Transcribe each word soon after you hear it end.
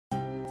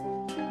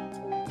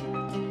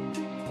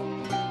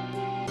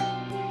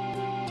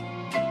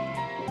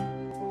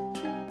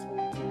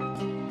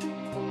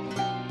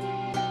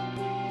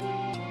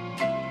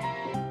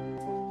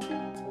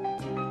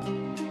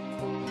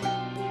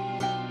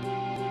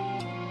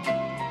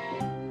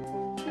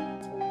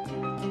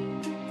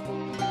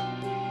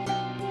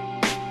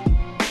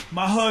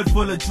My hood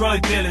full of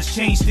drug dealers,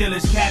 chain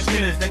stealers, cat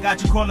killers that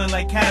got you crawling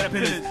like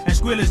caterpillars, and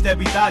squillers that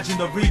be dodging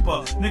the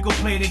reaper.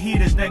 Nickel-plated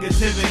heaters,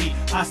 negativity,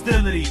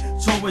 hostility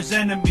towards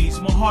enemies.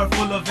 My heart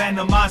full of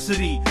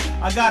animosity.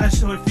 I gotta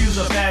refuse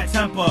a bad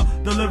temper,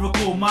 the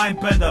lyrical mind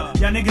bender.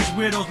 Y'all niggas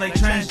weirdos like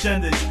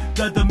transgenders.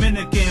 The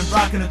Dominican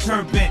rocking a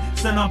turban.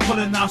 Son, I'm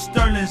pulling out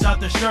sterlings out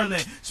the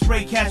Sherlin.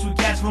 Spray cats with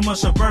gas from a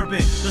Suburban.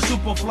 The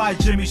Soopafly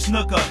Jimmy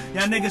Snooker.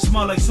 Y'all niggas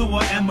smell like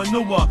sewer and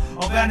manure.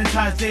 On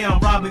Valentine's Day I'm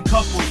robbing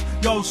couples.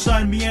 Yo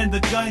son, me and the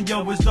gun,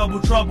 yo, it's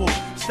double trouble.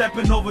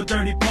 Stepping over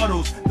dirty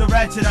puddles. The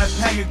ratchet I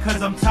pack it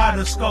cause I'm tired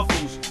of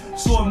scuffles.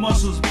 Sore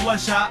muscles,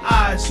 bloodshot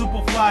eyes,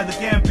 Soopafly, the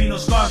Gambino,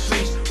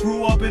 Scarface.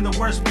 Grew up in the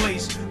worst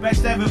place.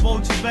 Backstabbing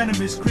vultures,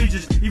 venomous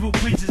creatures, evil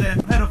preachers,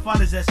 and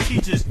pedophiles as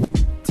teachers.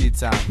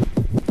 Tyme.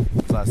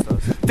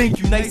 Think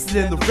you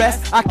nicer than the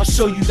rest? I'll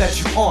show you that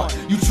you aren't.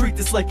 You treat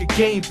this like a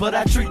game, but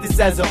I treat this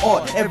as an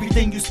art.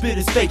 Everything you spit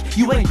is fake,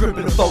 you ain't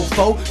gripping a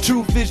fofo.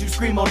 Truth is you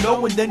scream oh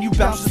no and then you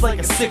bounce just like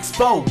a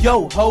 6'4".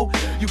 Yo ho,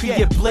 you can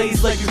get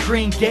blazed like a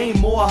green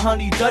game or a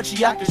honey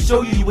dutchie. I can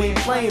show you ain't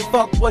playing,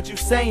 fuck what you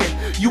saying.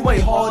 You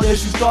ain't hard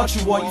as you thought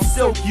you are, you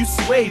silk, you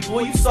suede.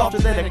 Boy, you softer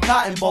than a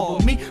cotton ball.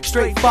 Me,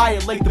 straight fire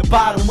like the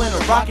bottom when a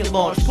rocket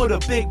launch. Put a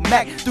Big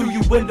Mac through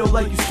your window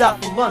like you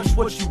stopped for lunch.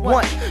 What you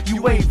want?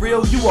 You ain't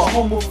real, you a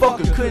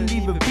homofucker. Couldn't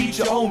even beat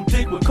your own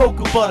dick with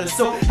cocoa butter.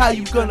 So how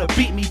you gonna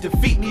beat me,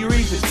 defeat me, or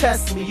even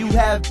test me? You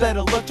have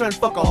better luck trying to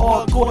fuck a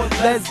hardcore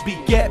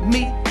lesbian. Get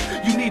me?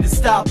 You need to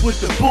stop with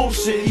the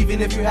bullshit.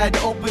 Even if you had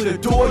to open the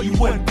door, you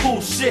wouldn't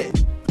pull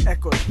shit.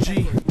 Ecko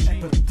G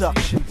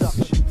Productions.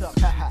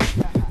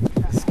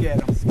 Let's get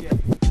 'em.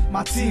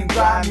 My team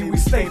grimy, we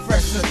stay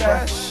fresh to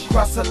death.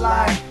 Cross the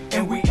line,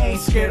 and we ain't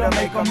scared to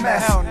make a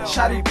mess.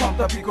 Shotty pumped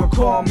up, you could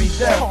call me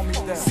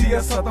death. See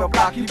us on the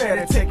block, you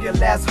better take your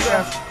last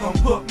breath. Don't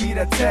put me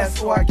to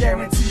test, or I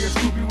guarantee your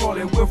crew be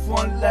rolling with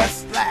one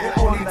less. It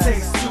only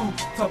takes two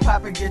to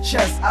pop in your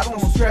chest. I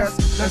don't stress,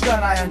 the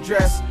gun I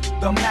undress.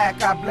 The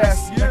Mac I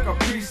bless. Like a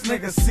priest,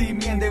 niggas see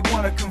me and they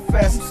wanna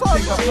confess.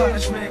 Think of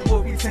punishment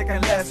will be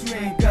taking less. We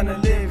ain't gonna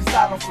live, cause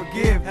I don't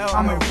forgive.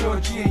 I'm a real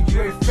G and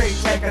you're fake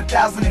like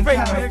 1,000 in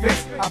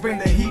counterfeits. I bring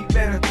the heat,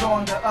 better throw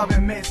in the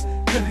oven mitts.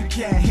 Cause you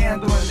can't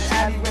handle it. The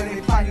alleyway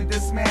they find you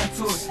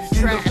dismantled.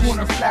 In the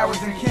corner,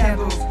 flowers and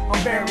candles.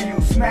 I'll bury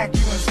you, smack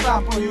you and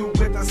stomp on you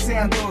with the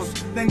sandals.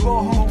 Then go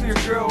home to your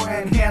girl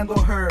and handle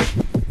her.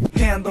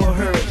 Handle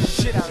her.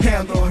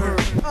 Handle her.